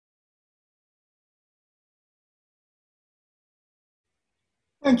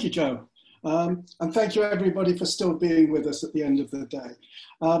Thank you, Joe. And thank you everybody for still being with us at the end of the day.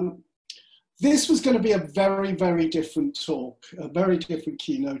 This was going to be a very, very different talk, a very different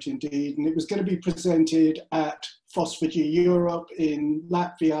keynote indeed, and it was going to be presented at FOSS4G Europe in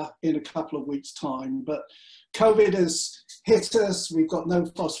Latvia in a couple of weeks' time. But COVID has hit us. We've got no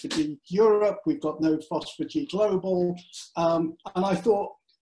FOSS4G Europe, we've got no FOSS4G Global, and I thought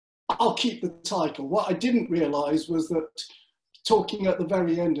I'll keep the title. What I didn't realise was that talking at the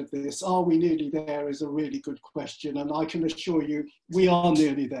very end of this, are we nearly there, is a really good question, and I can assure you we are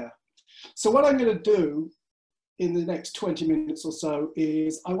nearly there. So what I'm going to do in the next 20 minutes or so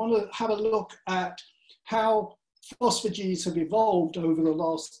is I want to have a look at how FOSS4Gs have evolved over the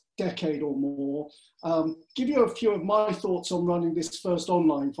last decade or more, give you a few of my thoughts on running this first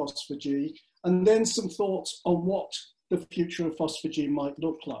online FOSS4G, and then some thoughts on what the future of FOSS4G might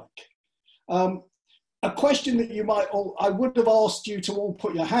look like. A question that you might all, I would have asked you to all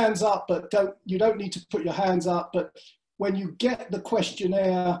put your hands up, but you don't need to put your hands up. But when you get the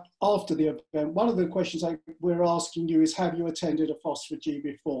questionnaire after the event, one of the questions we're asking you is, have you attended a FOSS4G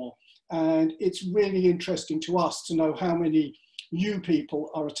before? And it's really interesting to us to know how many new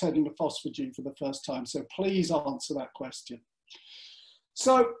people are attending a FOSS4G for the first time. So please answer that question.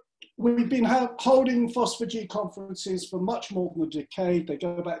 So we've been holding FOSS4G conferences for much more than a decade. They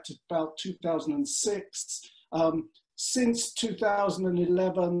go back to about 2006. Since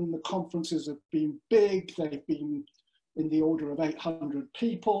 2011, the conferences have been big. They've been in the order of 800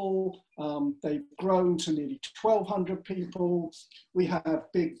 people. They've grown to nearly 1,200 people. We have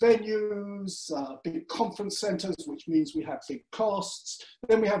big venues, big conference centers, which means we have big costs.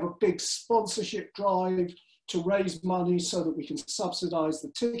 Then we have a big sponsorship drive to raise money so that we can subsidize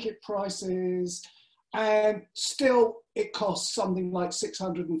the ticket prices. And still, it costs something like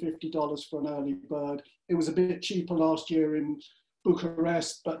 $650 for an early bird. It was a bit cheaper last year in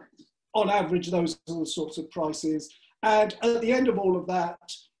Bucharest, but on average, those are the sorts of prices. And at the end of all of that,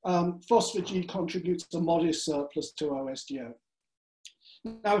 FOSS4G contributes a modest surplus to OSGO.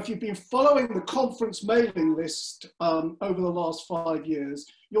 Now, if you've been following the conference mailing list over the last 5 years,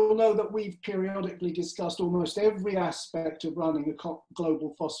 you'll know that we've periodically discussed almost every aspect of running a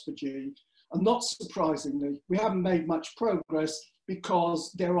global FOSS4G. And not surprisingly, we haven't made much progress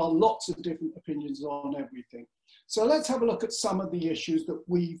because there are lots of different opinions on everything. So let's have a look at some of the issues that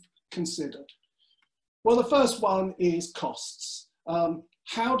we've considered. Well, the first one is costs.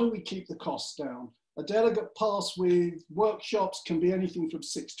 How do we keep the costs down? A delegate pass with workshops can be anything from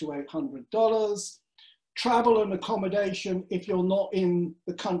 $600 to $800. Travel and accommodation, if you're not in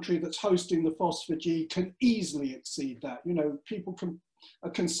the country that's hosting the FOSS4G, can easily exceed that. You know, people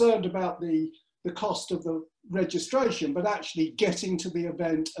are concerned about the cost of the registration, but actually getting to the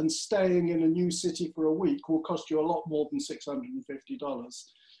event and staying in a new city for a week will cost you a lot more than $650.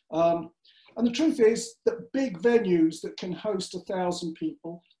 And the truth is that big venues that can host 1,000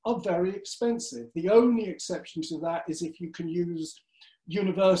 people are very expensive. The only exception to that is if you can use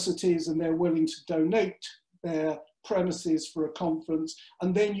universities and they're willing to donate their premises for a conference,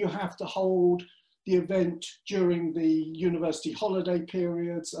 and then you have to hold the event during the university holiday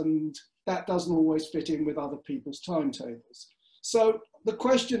periods, and that doesn't always fit in with other people's timetables. So the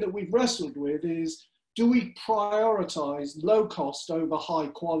question that we've wrestled with is, do we prioritize low cost over high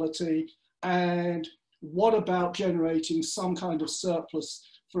quality? And what about generating some kind of surplus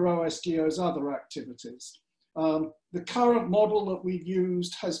for OSGO's other activities? The current model that we've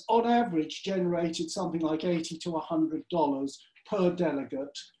used has on average generated something like $80 to $100 per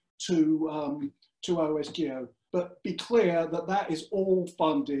delegate to OSGO. But be clear that that is all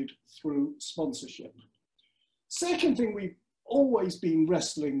funded through sponsorship. Second thing we've always been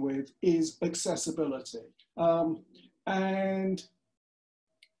wrestling with is accessibility. And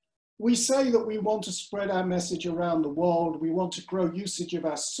we say that we want to spread our message around the world, we want to grow usage of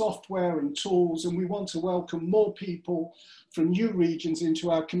our software and tools, and we want to welcome more people from new regions into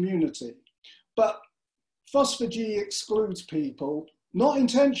our community. But FOSS4G excludes people, not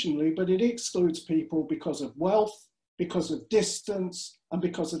intentionally, but it excludes people because of wealth, because of distance, and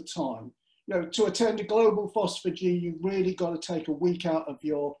because of time. You know, to attend a global FOSS4G, you've really got to take a week out of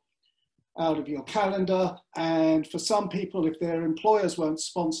your calendar, and for some people, if their employers won't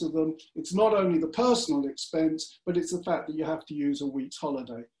sponsor them, it's not only the personal expense, but it's the fact that you have to use a week's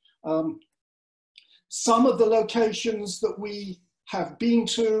holiday. Some of the locations that we have been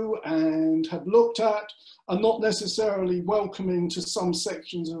to and have looked at are not necessarily welcoming to some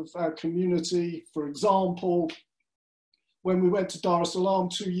sections of our community. For example, when we went to Dar es Salaam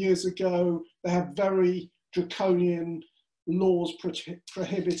 2 years ago, they have very draconian laws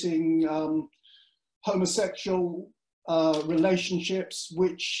prohibiting homosexual relationships,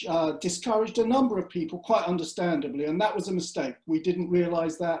 which discouraged a number of people, quite understandably, and that was a mistake. We didn't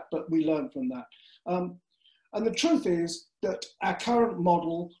realize that, but we learned from that. And the truth is that our current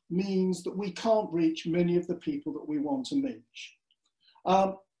model means that we can't reach many of the people that we want to reach.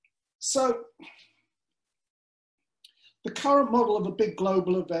 So the current model of a big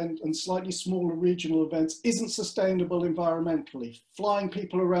global event and slightly smaller regional events isn't sustainable environmentally. Flying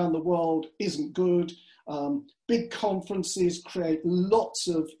people around the world isn't good. Big conferences create lots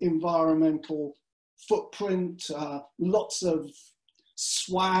of environmental footprint, lots of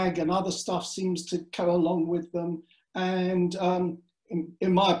swag and other stuff seems to go along with them. And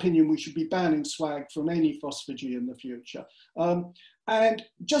in my opinion, we should be banning swag from any FOSS4G in the future. And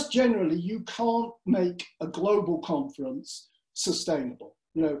just generally, you can't make a global conference sustainable,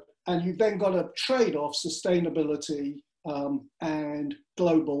 you know, and you've then got to trade off sustainability and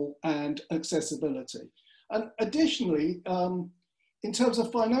global and accessibility. And additionally, in terms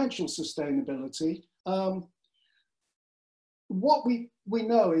of financial sustainability, what we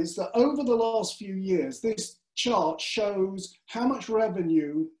know is that over the last few years, this chart shows how much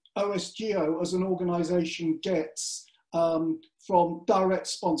revenue OSGO as an organization gets from direct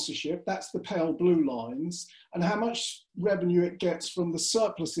sponsorship, that's the pale blue lines, and how much revenue it gets from the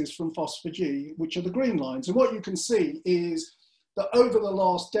surpluses from FOSS4G, which are the green lines. And what you can see is that over the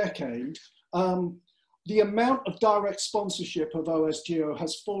last decade, the amount of direct sponsorship of OSGO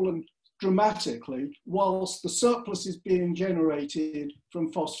has fallen dramatically, whilst the surpluses being generated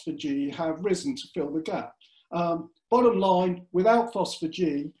from FOSS4G have risen to fill the gap. Bottom line, without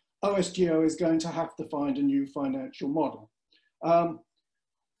FOSS4G, OSGO is going to have to find a new financial model.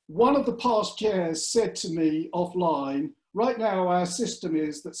 One of the past chairs said to me offline, right now our system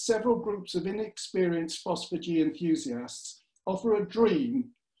is that several groups of inexperienced FOSS4G enthusiasts offer a dream.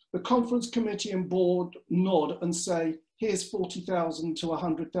 The conference committee and board nod and say, here's $40,000 to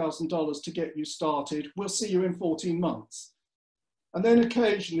 $100,000 to get you started. We'll see you in 14 months. And then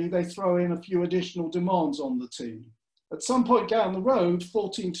occasionally they throw in a few additional demands on the team. At some point down the road,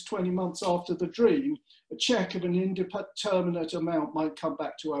 14 to 20 months after the dream, a check of an indeterminate amount might come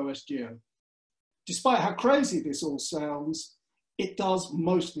back to OSGO. Despite how crazy this all sounds, it does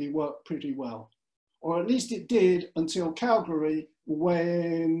mostly work pretty well. Or at least it did until Calgary,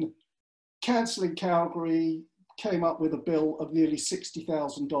 when cancelling Calgary came up with a bill of nearly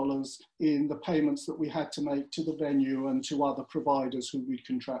 $60,000 in the payments that we had to make to the venue and to other providers who we'd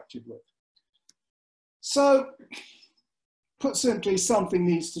contracted with. So, put simply, something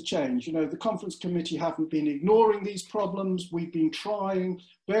needs to change. You know, the conference committee haven't been ignoring these problems. We've been trying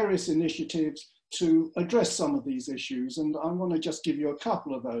various initiatives to address some of these issues, and I want to just give you a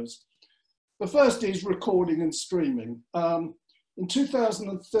couple of those. The first is recording and streaming. In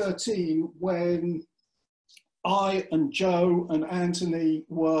 2013, when I and Joe and Anthony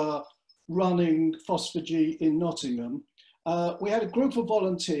were running FOSS4G in Nottingham, we had a group of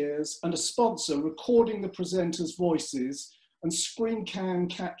volunteers and a sponsor recording the presenters' voices and screen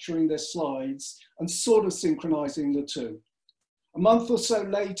capturing their slides and sort of synchronizing the two. A month or so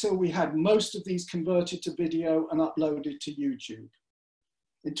later, we had most of these converted to video and uploaded to YouTube.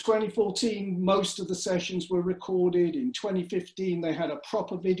 In 2014, most of the sessions were recorded. In 2015, they had a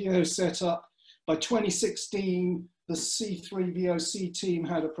proper video set up. By 2016, the C3VOC team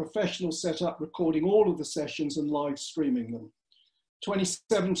had a professional setup recording all of the sessions and live streaming them.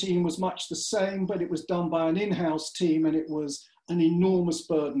 2017 was much the same, but it was done by an in-house team and it was an enormous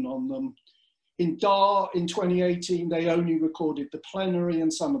burden on them. In DAR, in 2018, they only recorded the plenary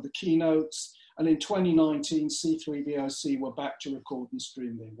and some of the keynotes. And in 2019, C3VOC were back to record and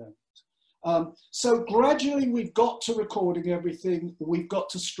stream the event. So gradually we've got to recording everything, we've got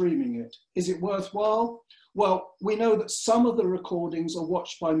to streaming it. Is it worthwhile? Well, we know that some of the recordings are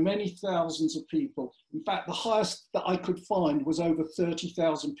watched by many thousands of people. In fact, the highest that I could find was over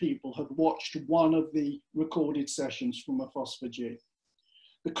 30,000 people had watched one of the recorded sessions from a FOSS4G.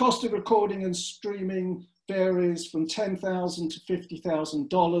 The cost of recording and streaming varies from $10,000 to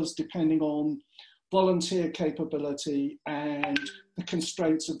 $50,000 depending on volunteer capability and the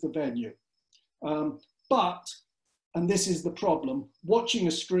constraints of the venue. But, and this is the problem, watching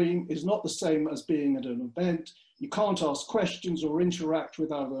a stream is not the same as being at an event. You can't ask questions or interact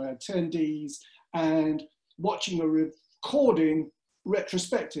with other attendees, and watching a recording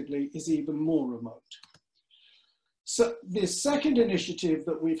retrospectively is even more remote. So the second initiative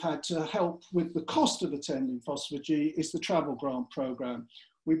that we've had to help with the cost of attending FOSS4G is the travel grant program.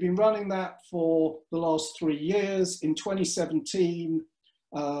 We've been running that for the last 3 years. In 2017,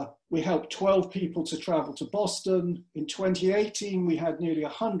 we helped 12 people to travel to Boston. In 2018, we had nearly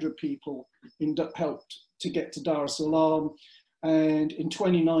 100 people helped to get to Dar es Salaam. And in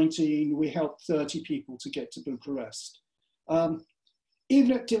 2019, we helped 30 people to get to Bucharest.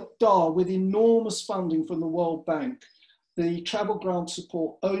 Even at Dar, with enormous funding from the World Bank, the travel grant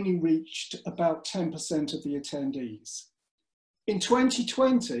support only reached about 10% of the attendees. In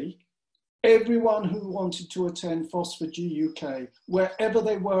 2020, everyone who wanted to attend FOSS4GUK, wherever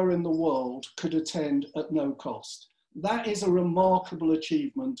they were in the world, could attend at no cost. That is a remarkable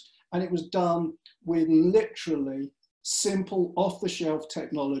achievement, and it was done with literally simple off-the-shelf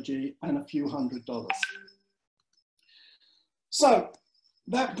technology and a few $100s. So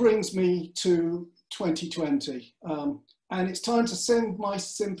that brings me to 2020. And it's time to send my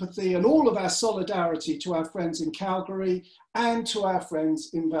sympathy and all of our solidarity to our friends in Calgary and to our friends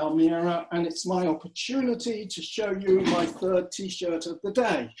in Valmiera. And it's my opportunity to show you my third t-shirt of the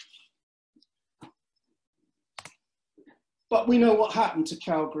day. But we know what happened to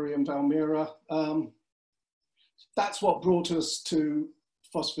Calgary and Valmiera. That's what brought us to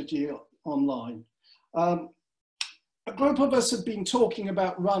FOSS4GUKonline. A group of us had been talking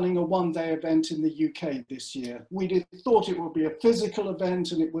about running a one-day event in the UK this year. We thought it would be a physical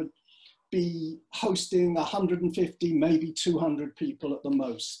event and it would be hosting 150, maybe 200 people at the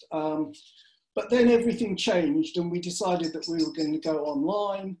most. But then everything changed and we decided that we were going to go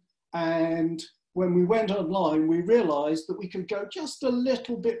online. And when we went online, we realized that we could go just a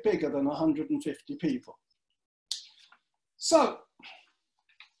little bit bigger than 150 people. So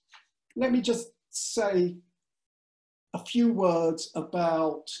let me just say a few words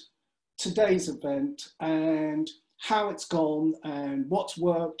about today's event and how it's gone and what's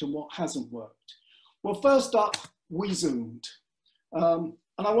worked and what hasn't worked. Well, first up, we Zoomed. And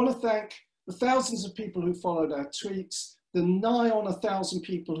I want to thank the thousands of people who followed our tweets, the nigh on 1,000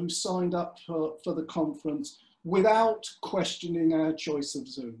 people who signed up for the conference without questioning our choice of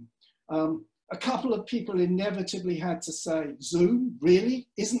Zoom. A couple of people inevitably had to say, Zoom, really?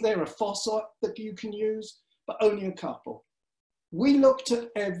 Isn't there a FOSS app that you can use? But only a couple. We looked at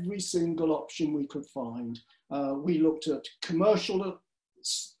every single option we could find. We looked at commercial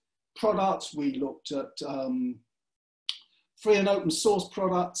products, we looked at free and open source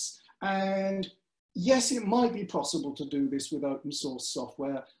products, and yes, it might be possible to do this with open source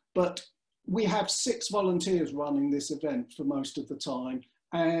software, but we have 6 volunteers running this event for most of the time,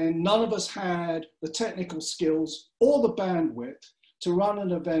 and none of us had the technical skills or the bandwidth to run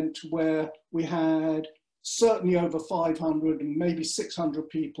an event where we had certainly over 500 and maybe 600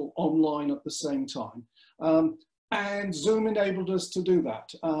 people online at the same time. And Zoom enabled us to do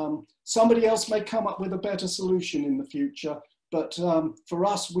that. Somebody else may come up with a better solution in the future, but for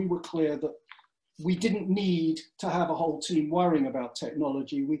us, we were clear that we didn't need to have a whole team worrying about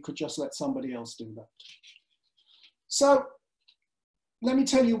technology. We could just let somebody else do that. So let me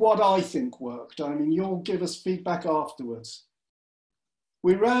tell you what I think worked. I mean, you'll give us feedback afterwards.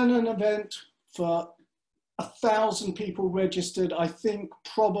 We ran an event for 1,000 people registered. I think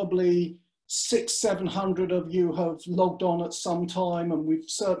probably 600-700 of you have logged on at some time, and we've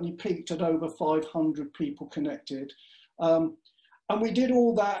certainly peaked at over 500 people connected. And we did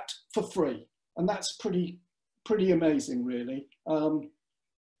all that for free, and that's pretty amazing, really.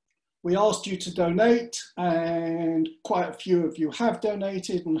 We asked you to donate, and quite a few of you have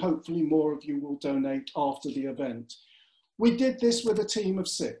donated, and hopefully more of you will donate after the event. We did this with a team of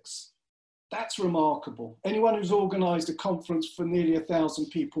 6. That's remarkable. Anyone who's organized a conference for nearly 1,000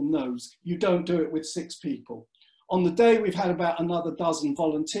 people knows you don't do it with 6 people. On the day, we've had about another dozen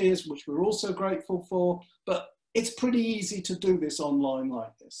volunteers, which we're also grateful for, but it's pretty easy to do this online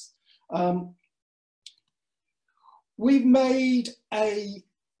like this. We've made a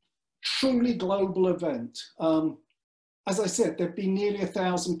truly global event. As I said, there've been nearly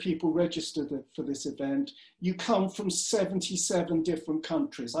 1,000 people registered for this event. You come from 77 different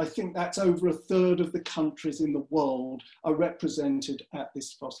countries. I think that's over 1/3 of the countries in the world are represented at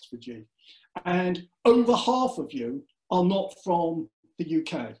this FOSS4G. And over half of you are not from the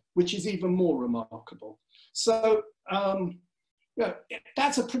UK, which is even more remarkable. So yeah,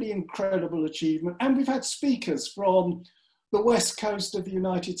 that's a pretty incredible achievement. And we've had speakers from the West Coast of the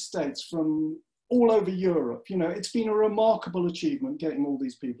United States, from all over Europe. You know, it's been a remarkable achievement getting all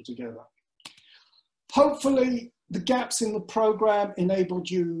these people together. Hopefully the gaps in the program enabled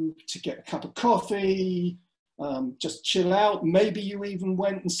you to get a cup of coffee, just chill out. Maybe you even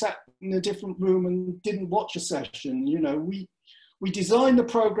went and sat in a different room and didn't watch a session. You know, we designed the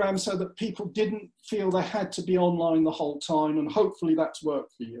program so that people didn't feel they had to be online the whole time, and hopefully that's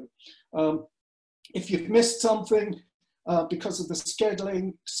worked for you. If you've missed something because of the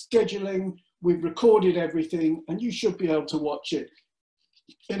scheduling, we've recorded everything and you should be able to watch it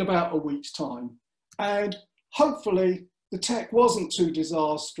in about a week's time. And hopefully the tech wasn't too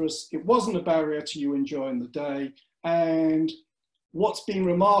disastrous. It wasn't a barrier to you enjoying the day. And what's been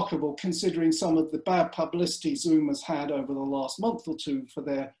remarkable, considering some of the bad publicity Zoom has had over the last month or two for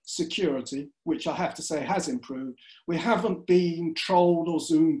their security, which I have to say has improved, we haven't been trolled or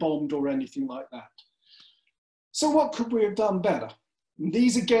Zoom bombed or anything like that. So what could we have done better? And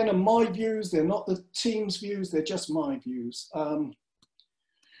these again are my views, they're not the team's views, they're just my views.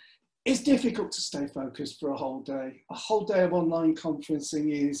 It's difficult to stay focused for a whole day. A whole day of online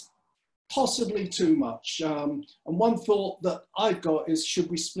conferencing is possibly too much. And one thought that I've got is, should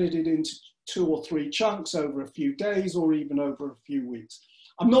we split it into 2 or 3 chunks over a few days or even over a few weeks?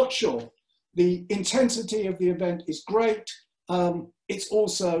 I'm not sure. The intensity of the event is great. It's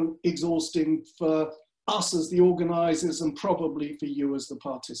also exhausting for us as the organizers and probably for you as the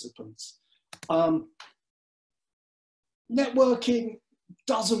participants. Networking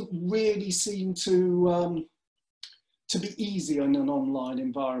doesn't really seem to be easy in an online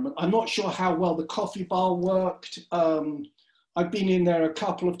environment. I'm not sure how well the coffee bar worked. I've been in there a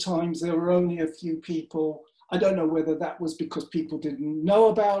couple of times. There were only a few people. I don't know whether that was because people didn't know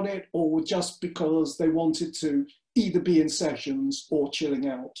about it or just because they wanted to either be in sessions or chilling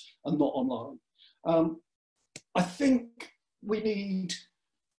out and not online. I think we need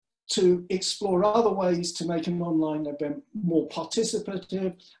to explore other ways to make an online event more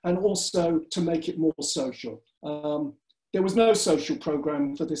participative and also to make it more social. There was no social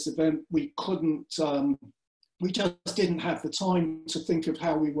program for this event. We couldn't, we just didn't have the time to think of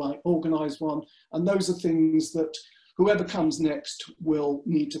how we might organize one. And those are things that whoever comes next will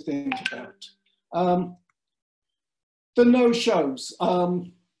need to think about. The no-shows.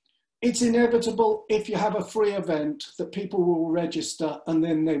 It's inevitable if you have a free event that people will register and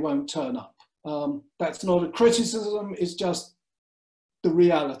then they won't turn up. That's not a criticism, it's just the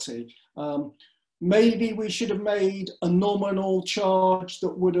reality. Maybe we should have made a nominal charge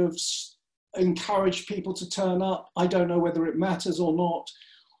that would have encouraged people to turn up. I don't know whether it matters or not.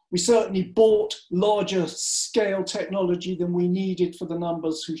 We certainly bought larger scale technology than we needed for the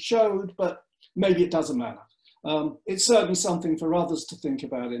numbers who showed, but maybe it doesn't matter. It's certainly something for others to think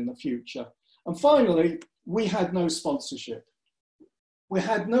about in the future. And finally, we had no sponsorship. We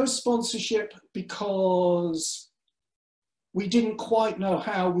had no sponsorship because we didn't quite know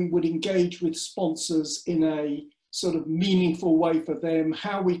how we would engage with sponsors in a sort of meaningful way for them,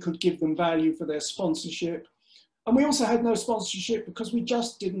 how we could give them value for their sponsorship. And we also had no sponsorship because we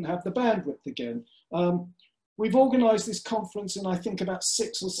just didn't have the bandwidth again. We've organized this conference in, I think, about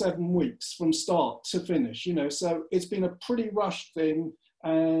 6 or 7 weeks from start to finish, you know, so it's been a pretty rushed thing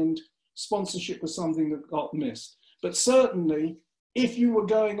and sponsorship was something that got missed. But certainly, if you were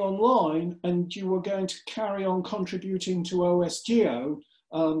going online and you were going to carry on contributing to OSGeo,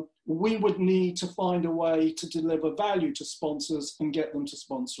 we would need to find a way to deliver value to sponsors and get them to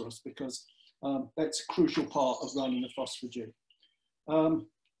sponsor us, because that's a crucial part of running a FOSS4G.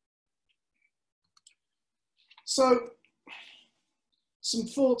 So, some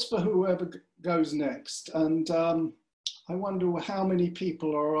thoughts for whoever goes next. And I wonder how many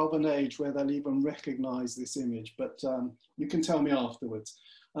people are of an age where they'll even recognize this image, but you can tell me afterwards.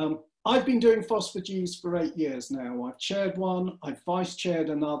 I've been doing FOSS4Gs for 8 years now. I've chaired one, I've vice chaired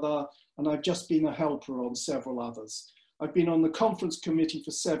another, and I've just been a helper on several others. I've been on the conference committee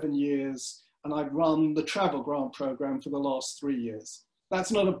for 7 years, and I've run the travel grant program for the last 3 years.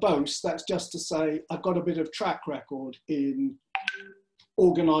 That's not a boast, that's just to say I've got a bit of track record in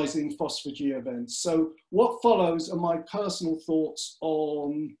organising FOSS4G events. So what follows are my personal thoughts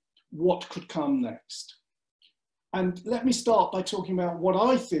on what could come next. And let me start by talking about what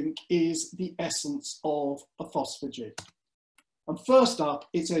I think is the essence of a FOSS4G. And first up,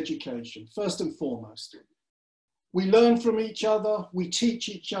 it's education, first and foremost. We learn from each other, we teach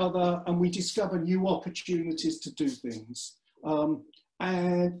each other, and we discover new opportunities to do things.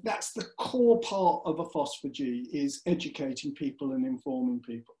 And that's the core part of a FOSS4G, is educating people and informing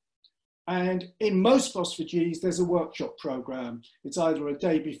people. And in most FOSS4Gs, there's a workshop program. It's either a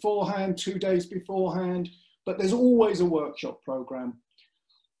day beforehand, 2 days beforehand, but there's always a workshop program.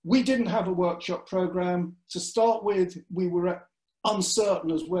 We didn't have a workshop program. To start with, we were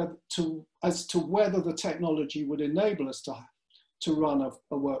uncertain as to whether the technology would enable us to run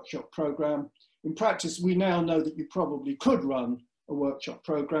a workshop program. In practice, we now know that you probably could run a workshop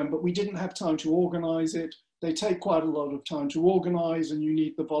program, but we didn't have time to organize it. They take quite a lot of time to organize, and you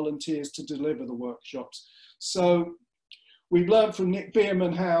need the volunteers to deliver the workshops. So we've learned from Nick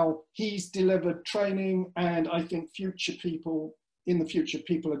Bierman how he's delivered training, and I think in the future,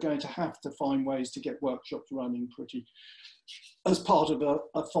 people are going to have to find ways to get workshops running pretty as part of a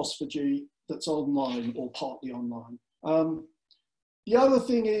FOSS4G that's online or partly online. The other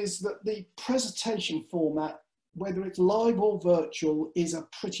thing is that the presentation format, whether it's live or virtual, is a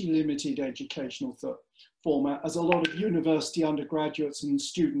pretty limited educational format, as a lot of university undergraduates and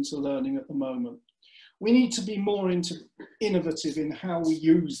students are learning at the moment. We need to be more innovative in how we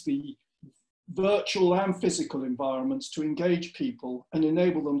use the virtual and physical environments to engage people and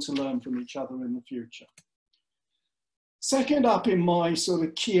enable them to learn from each other in the future. Second up in my sort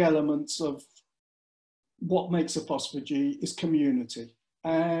of key elements of what makes a FOSS4G is community.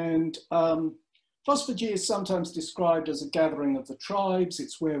 And FOSS4G is sometimes described as a gathering of the tribes.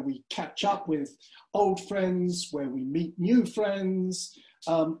 It's where we catch up with old friends, where we meet new friends.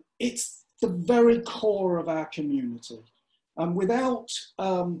 It's the very core of our community. And without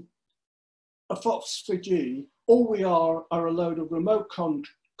a FOSS4G, all we are a load of remote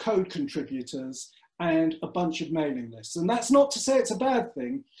code contributors and a bunch of mailing lists. And that's not to say it's a bad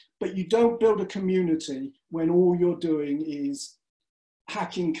thing, but you don't build a community when all you're doing is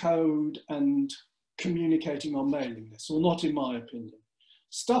hacking code and communicating on mailing lists, or not in my opinion.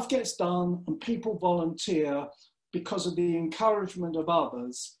 Stuff gets done and people volunteer because of the encouragement of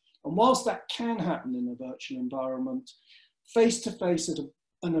others. And whilst that can happen in a virtual environment, face-to-face at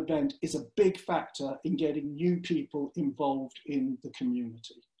an event is a big factor in getting new people involved in the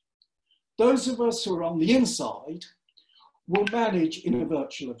community. Those of us who are on the inside will manage in a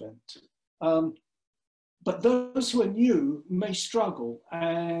virtual event. But those who are new may struggle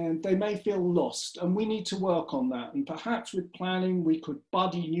and they may feel lost, and we need to work on that. And perhaps with planning, we could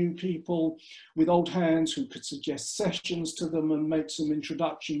buddy new people with old hands who could suggest sessions to them and make some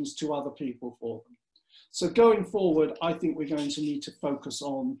introductions to other people for them. So going forward, I think we're going to need to focus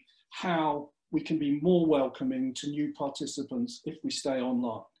on how we can be more welcoming to new participants if we stay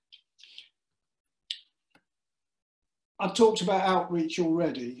online. I've talked about outreach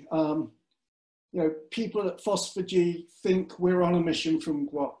already. You know, people at FOSS4G think we're on a mission from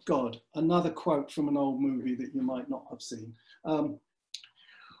God. Another quote from an old movie that you might not have seen.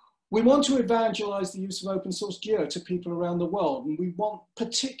 We want to evangelize the use of open source geo to people around the world, and we want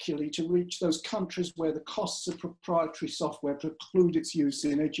particularly to reach those countries where the costs of proprietary software preclude its use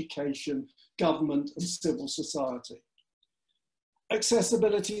in education, government, and civil society.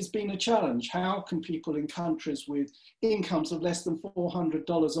 Accessibility has been a challenge. How can people in countries with incomes of less than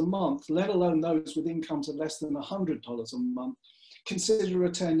 $400 a month, let alone those with incomes of less than $100 a month, consider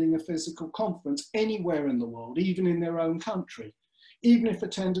attending a physical conference anywhere in the world, even in their own country? Even if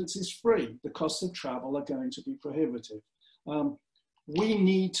attendance is free, the costs of travel are going to be prohibitive. We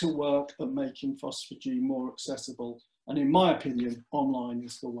need to work at making FOSS4G more accessible, and in my opinion, online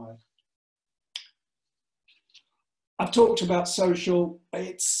is the way. I've talked about social.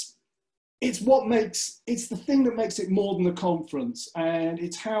 It's the thing that makes it more than a conference, and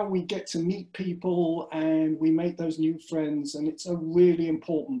it's how we get to meet people and we make those new friends, and it's a really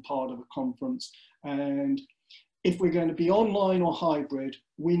important part of a conference. And if we're going to be online or hybrid,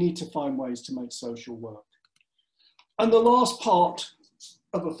 we need to find ways to make social work. And the last part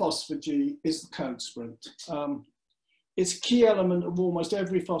of a FOSS4G is the code sprint. It's a key element of almost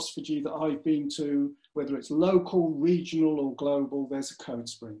every FOSS4G that I've been to, whether it's local, regional, or global, there's a code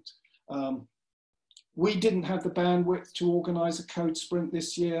sprint. We didn't have the bandwidth to organize a code sprint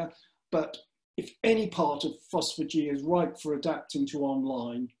this year, but if any part of FOSS4G is ripe for adapting to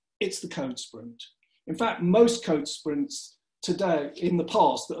online, it's the code sprint. In fact, most code sprints today, in the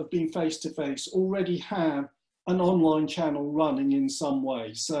past, that have been face-to-face already have an online channel running in some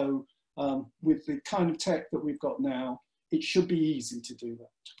way. So with the kind of tech that we've got now, it should be easy to do that.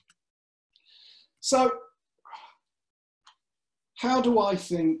 So how do I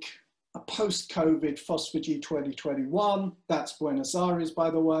think a post-COVID FOSS4G 2021, that's Buenos Aires, by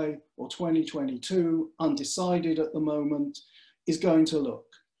the way, or 2022, undecided at the moment, is going to look?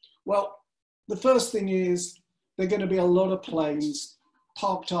 Well, the first thing is there are going to be a lot of planes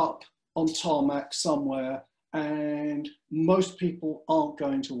parked up on tarmac somewhere, and most people aren't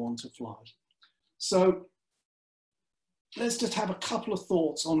going to want to fly. So let's just have a couple of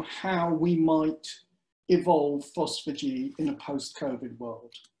thoughts on how we might evolve FOSS4G in a post-COVID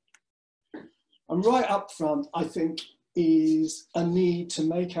world. And right up front, I think, is a need to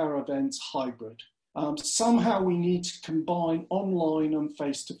make our events hybrid. Somehow we need to combine online and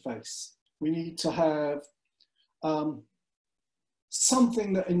face-to-face. We need to have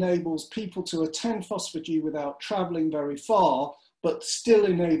something that enables people to attend FOSS4G without traveling very far, but still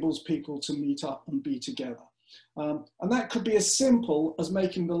enables people to meet up and be together. And that could be as simple as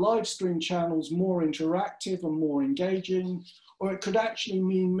making the live stream channels more interactive and more engaging, or it could actually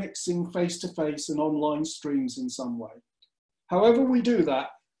mean mixing face-to-face and online streams in some way. However we do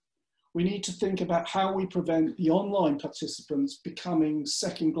that, we need to think about how we prevent the online participants becoming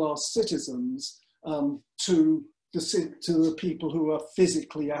second-class citizens to the people who are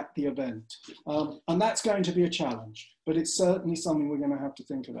physically at the event. And that's going to be a challenge, but it's certainly something we're going to have to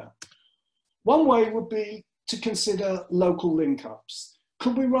think about. One way would be to consider local link-ups.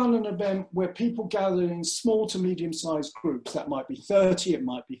 Could we run an event where people gather in small to medium-sized groups? That might be 30, it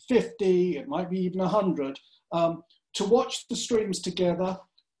might be 50, it might be even 100, to watch the streams together,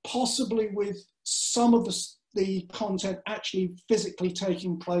 possibly with some of the content actually physically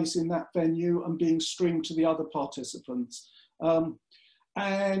taking place in that venue and being streamed to the other participants.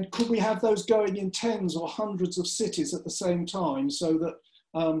 And could we have those going in tens or hundreds of cities at the same time, so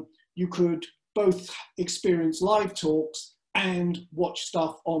that you could both experience live talks and watch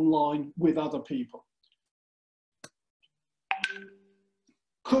stuff online with other people?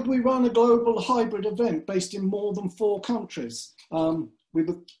 Could we run a global hybrid event based in more than 4 countries,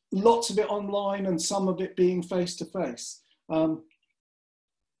 with lots of it online and some of it being face-to-face?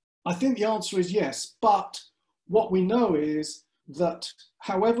 I think the answer is yes, but what we know is that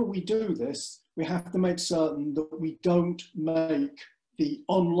however we do this, we have to make certain that we don't make the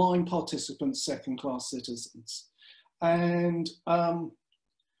online participants second-class citizens. And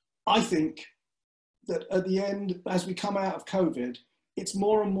I think that at the end, as we come out of COVID, it's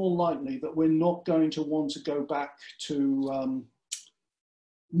more and more likely that we're not going to want to go back to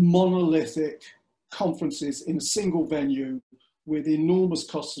monolithic conferences in a single venue with enormous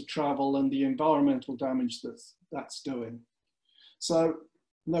costs of travel and the environmental damage that's doing. So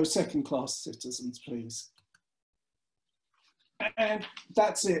no second-class citizens, please. And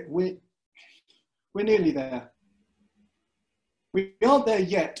that's it. We're nearly there. We aren't there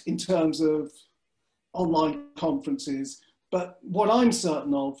yet in terms of online conferences, but what I'm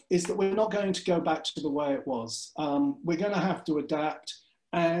certain of is that we're not going to go back to the way it was. We're going to have to adapt,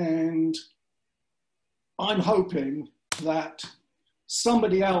 and I'm hoping that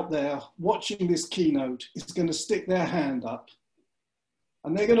somebody out there watching this keynote is going to stick their hand up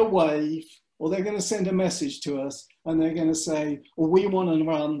and they're going to wave, or they're going to send a message to us and they're going to say, well, we want to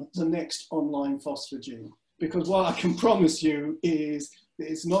run the next online FOSS4G. Because what I can promise you is that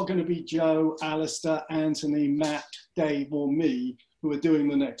it's not going to be Joe, Alistair, Anthony, Matt, Dave, or me who are doing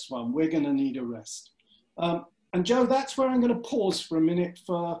the next one. We're going to need a rest. And Joe, that's where I'm going to pause for a minute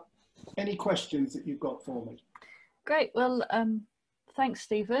for any questions that you've got for me. Great. Well, thanks,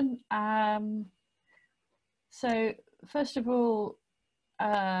 Stephen. So first of all,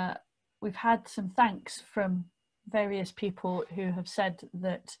 we've had some thanks from various people who have said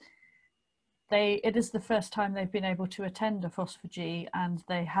that it is the first time they've been able to attend a FOSS4G, and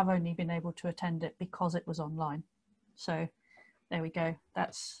they have only been able to attend it because it was online. So there we go.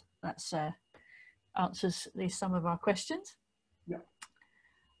 That's answers at least some of our questions. Yeah.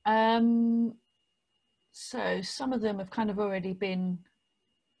 So some of them have kind of already been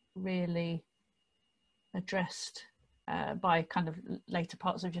really addressed by kind of later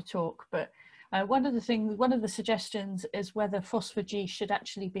parts of your talk, but one of the suggestions is whether FOSS4G should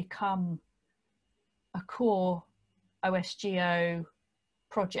actually become a core OSGO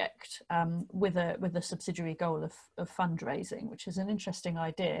project with a subsidiary goal of fundraising, which is an interesting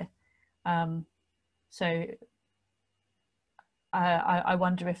idea. So I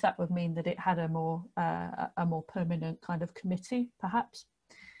wonder if that would mean that it had a more permanent kind of committee, perhaps.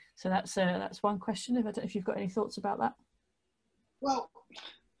 So that's one question. I don't know if you've got any thoughts about that. Well,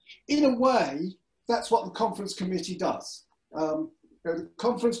 in a way, that's what the conference committee does. The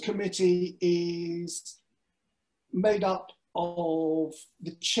conference committee is made up of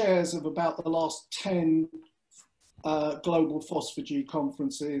the chairs of about the last 10 global FOSS4G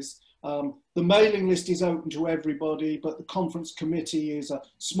conferences. The mailing list is open to everybody, but the conference committee is a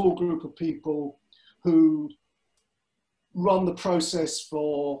small group of people who run the process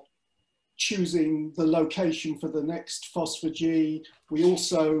for choosing the location for the next FOSS4G. We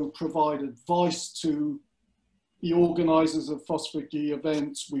also provide advice to the organisers of FOSS4G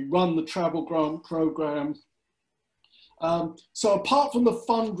events. We run the travel grant programme. So apart from the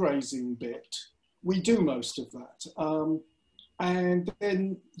fundraising bit, we do most of that. And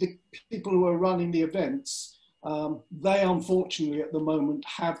then the people who are running the events, they unfortunately at the moment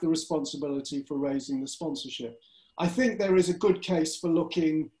have the responsibility for raising the sponsorship. I think there is a good case for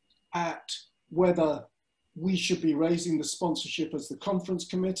looking at whether we should be raising the sponsorship as the conference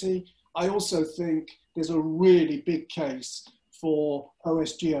committee. I also think there's a really big case for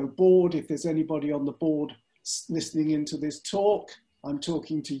OSGO board. If there's anybody on the board listening into this talk, I'm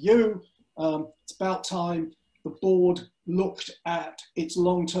talking to you. It's about time the board looked at its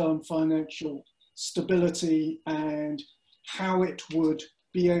long-term financial stability and how it would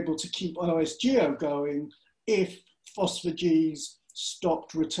be able to keep OSGeo going if FOSS4Gs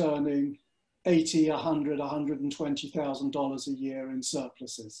stopped returning $80, $100, $120,000 a year in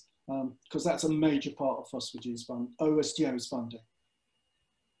surpluses, because that's a major part of FOSS4G's OSGeo's funding.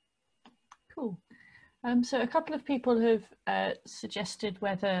 Cool. So a couple of people have suggested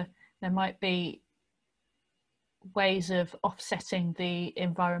whether there might be ways of offsetting the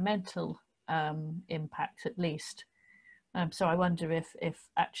environmental impact, at least. So I wonder if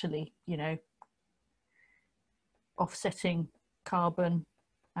actually, you know, offsetting carbon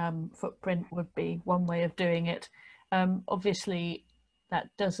footprint would be one way of doing it. Obviously, that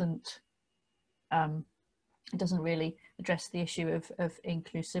doesn't really address the issue of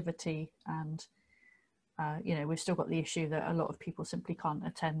inclusivity, and you know, we've still got the issue that a lot of people simply can't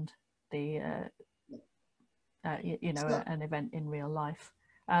attend the you know, an event in real life.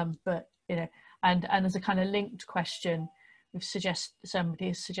 But you know, and as a kind of linked question, somebody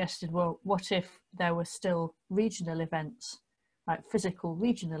has suggested, well, what if there were still regional events, like physical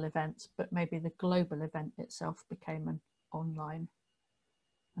regional events, but maybe the global event itself became an online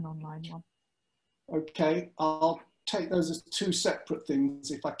one? Okay, I'll take those as two separate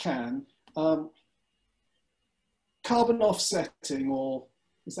things if I can. Carbon offsetting, or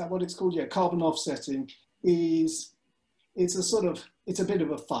is that what it's called? Yeah, carbon offsetting it's a bit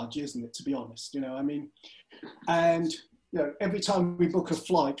of a fudge, isn't it, to be honest? You know, I mean, and you know, every time we book a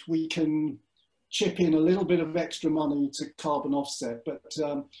flight, we can chip in a little bit of extra money to carbon offset. But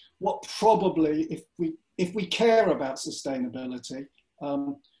what probably, if we care about sustainability,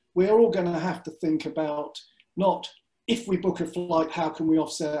 we're all going to have to think about not if we book a flight, how can we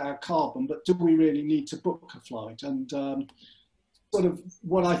offset our carbon, but do we really need to book a flight? And sort of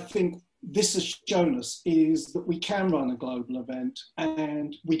what I think this has shown us is that we can run a global event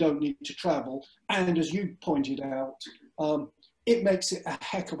and we don't need to travel. And as you pointed out, it makes it a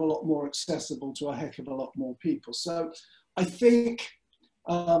heck of a lot more accessible to a heck of a lot more people. So I think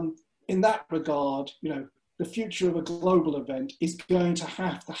in that regard, you know, the future of a global event is going to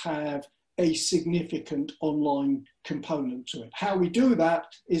have a significant online component to it. How we do that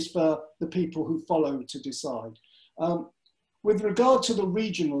is for the people who follow to decide. With regard to the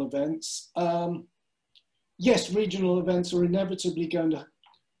regional events, yes, regional events are inevitably going to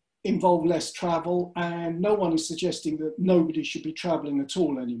involve less travel, and no one is suggesting that nobody should be traveling at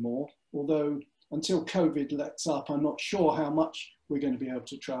all anymore, although until COVID lets up, I'm not sure how much we're going to be able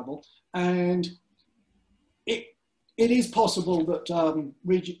to travel. And it is possible that,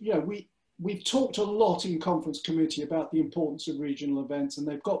 you know, we've talked a lot in conference committee about the importance of regional events, and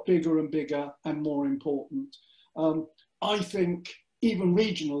they've got bigger and bigger and more important. I think even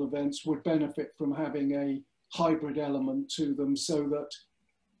regional events would benefit from having a hybrid element to them, so that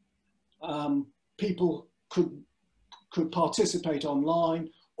people could participate online,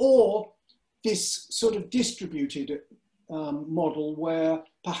 or this sort of distributed model where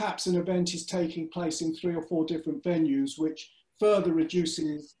perhaps an event is taking place in 3 or 4 different venues, which further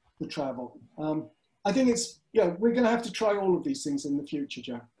reduces the travel. I think it's, yeah, we're going to have to try all of these things in the future,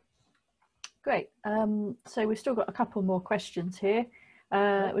 Joe. Great. So we've still got a couple more questions here.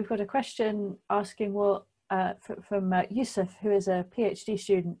 We've got a question asking, well, from Yusuf, who is a PhD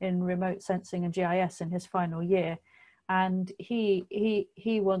student in remote sensing and GIS in his final year, and he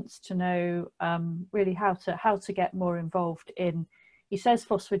wants to know really how to get more involved in. He says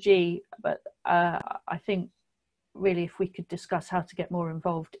FOSS4G, but I think really if we could discuss how to get more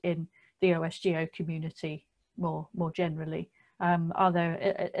involved in the OSGeo community more generally.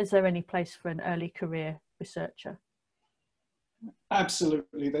 Is there any place for an early career researcher?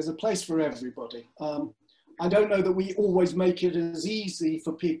 Absolutely, there's a place for everybody. I don't know that we always make it as easy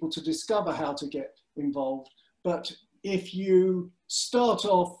for people to discover how to get involved, but if you start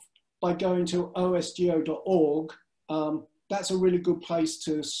off by going to osgeo.org, that's a really good place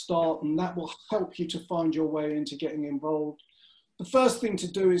to start, and that will help you to find your way into getting involved. The first thing to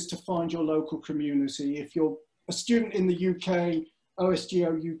do is to find your local community. If you're a student in the UK,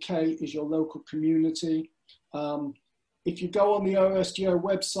 OSGeo UK is your local community. If you go on the OSGeo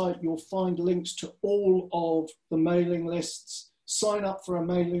website, you'll find links to all of the mailing lists. Sign up for a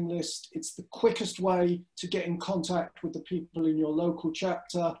mailing list. It's the quickest way to get in contact with the people in your local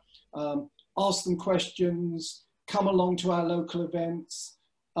chapter. Ask them questions, come along to our local events.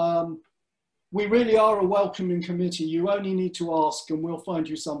 We really are a welcoming committee. You only need to ask and we'll find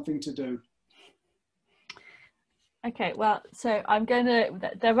you something to do. Okay, well, so I'm going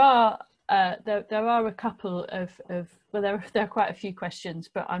to, there are a couple of well, there are quite a few questions,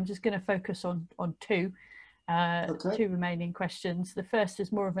 but I'm just going to focus on two remaining questions. The first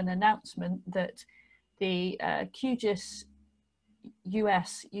is more of an announcement that the QGIS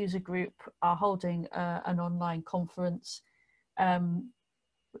US user group are holding an online conference,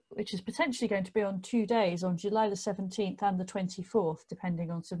 which is potentially going to be on 2 days, on July the 17th and the 24th,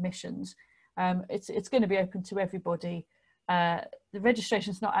 depending on submissions. It's going to be open to everybody. The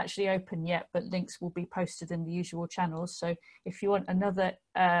registration is not actually open yet, but links will be posted in the usual channels. So if you want another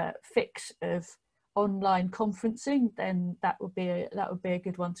fix of online conferencing, then that would be a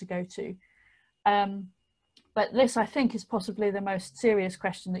good one to go to. But this, I think, is possibly the most serious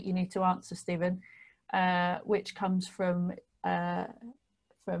question that you need to answer, Stephen, which comes from Ed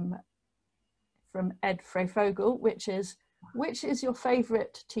Freifogel, which is your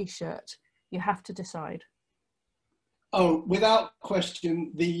favourite T-shirt? You have to decide. Oh, without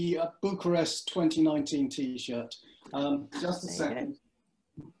question, the Bucharest 2019 T-shirt. Just a second.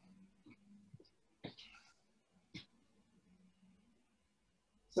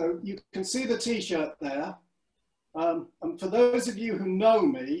 So you can see the T-shirt there. And for those of you who know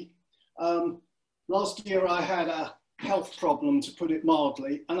me, last year I had a health problem, to put it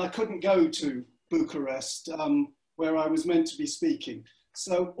mildly, and I couldn't go to Bucharest, where I was meant to be speaking.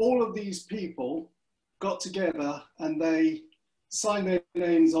 So all of these people got together and they signed their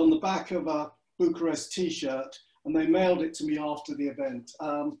names on the back of a Bucharest T-shirt, and they mailed it to me after the event.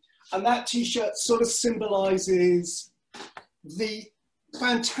 And that T-shirt sort of symbolizes the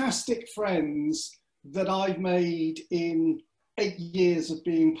fantastic friends that I've made in 8 years of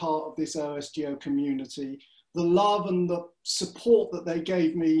being part of this OSGO community, the love and the support that they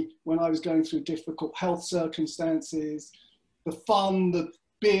gave me when I was going through difficult health circumstances, the fun, the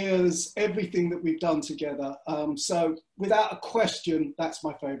beers, everything that we've done together. So without a question, that's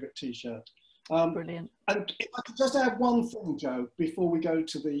my favorite T-shirt. Brilliant. And if I could just add one thing, Joe, before we go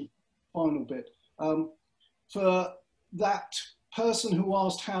to the final bit. For that person who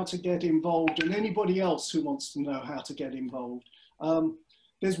asked how to get involved, and anybody else who wants to know how to get involved,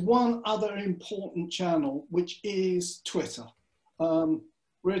 there's one other important channel, which is Twitter.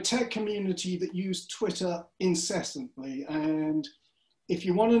 We're a tech community that use Twitter incessantly, and if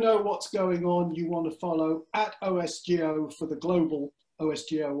you want to know what's going on, you want to follow at OSGO for the global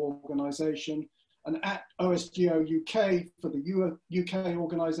OSGO organization, and at OSGO UK for the UK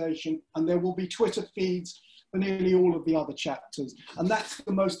organization, and there will be Twitter feeds for nearly all of the other chapters. And that's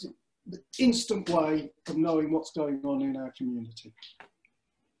the most instant way of knowing what's going on in our community.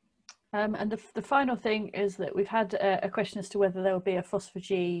 And the final thing is that we've had a question as to whether there will be a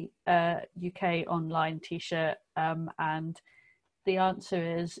FOSS4G UK online T-shirt, and the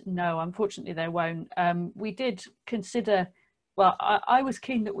answer is no, unfortunately there won't. We did consider, well, I was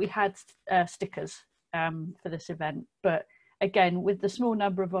keen that we had stickers for this event, but again, with the small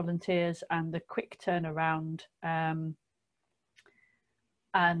number of volunteers and the quick turnaround, and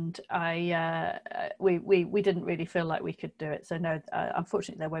we didn't really feel like we could do it. So no,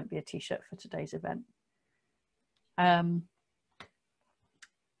 unfortunately there won't be a T-shirt for today's event. And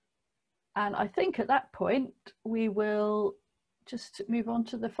I think at that point, we will just move on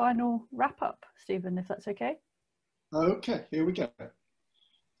to the final wrap up, Stephen, if that's okay. Okay, here we go.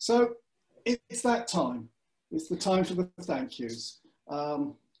 So it's that time. It's the time for the thank yous.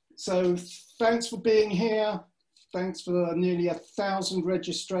 So thanks for being here. Thanks for nearly 1,000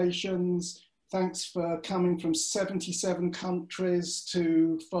 registrations. Thanks for coming from 77 countries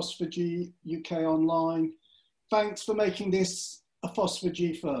to FOSS4GUKonline. Thanks for making this a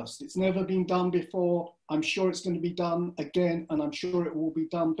FOSS4G first. It's never been done before. I'm sure it's going to be done again, and I'm sure it will be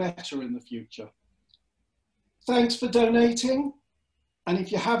done better in the future. Thanks for donating. And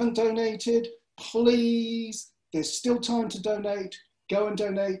if you haven't donated, please, there's still time to donate. Go and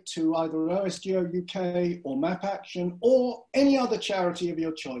donate to either OSGO UK or Map Action or any other charity of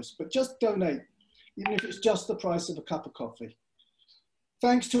your choice, but just donate, even if it's just the price of a cup of coffee.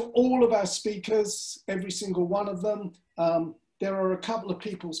 Thanks to all of our speakers, every single one of them. There are a couple of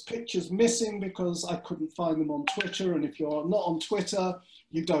people's pictures missing because I couldn't find them on Twitter, and if you're not on Twitter,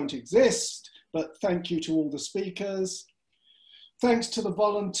 you don't exist, but thank you to all the speakers. Thanks to the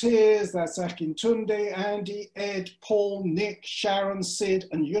volunteers, that's Akintunde, Andy, Ed, Paul, Nick, Sharon, Sid,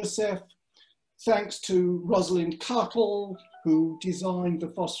 and Yusef. Thanks to Rosalind Cuttle, who designed the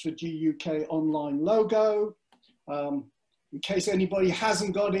FOSS4GUKonline logo. In case anybody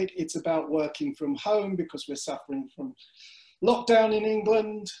hasn't got it, it's about working from home because we're suffering from lockdown in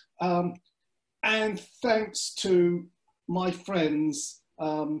England. And thanks to my friends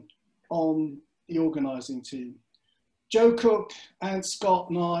on the organising team. Joe Cook and Scott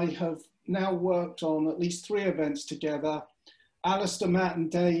and I have now worked on at least 3 events together. Alistair, Matt and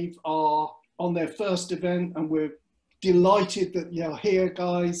Dave are on their first event, and we're delighted that you're here,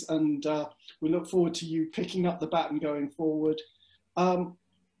 guys, and we look forward to you picking up the baton going forward.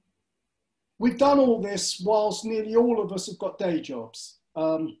 We've done all this whilst nearly all of us have got day jobs.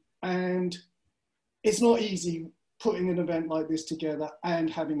 And it's not easy putting an event like this together and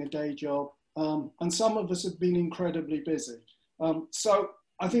having a day job. And some of us have been incredibly busy. So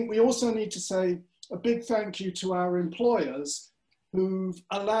I think we also need to say a big thank you to our employers who've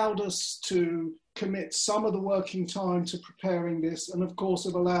allowed us to commit some of the working time to preparing this, and of course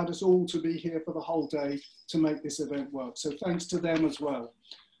have allowed us all to be here for the whole day to make this event work. So thanks to them as well.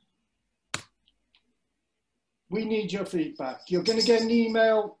 We need your feedback. You're going to get an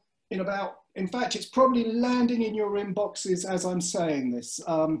email in fact, it's probably landing in your inboxes as I'm saying this.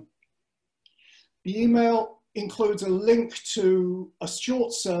 The email includes a link to a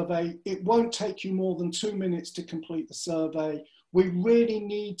short survey. It won't take you more than 2 minutes to complete the survey. We really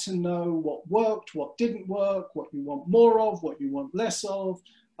need to know what worked, what didn't work, what you want more of, what you want less of.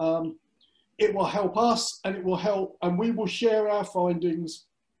 It will help us, and it will help, and we will share our findings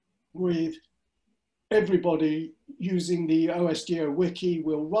with everybody using the OSGeo wiki.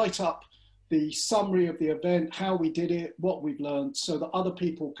 We'll write up the summary of the event, how we did it, what we've learned, so that other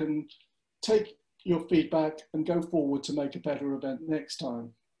people can take your feedback and go forward to make a better event next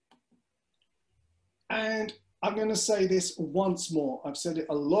time. And I'm going to say this once more. I've said it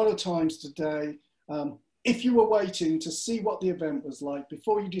a lot of times today. If you were waiting to see what the event was like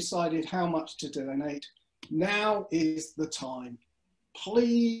before you decided how much to donate, now is the time.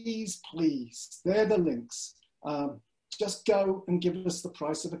 Please, please, they're the links. Just go and give us the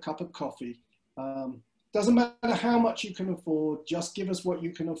price of a cup of coffee. Doesn't matter how much you can afford, just give us what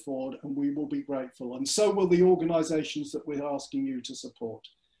you can afford and we will be grateful. And so will the organizations that we're asking you to support.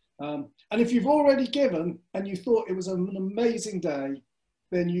 And if you've already given and you thought it was an amazing day,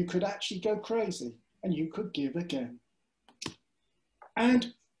 then you could actually go crazy and you could give again.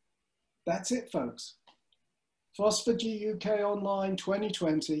 And that's it, folks. FOSS4GUKonline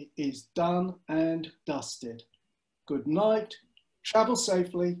 2020 is done and dusted. Good night. Travel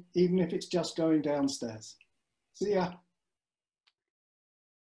safely, even if it's just going downstairs. See ya.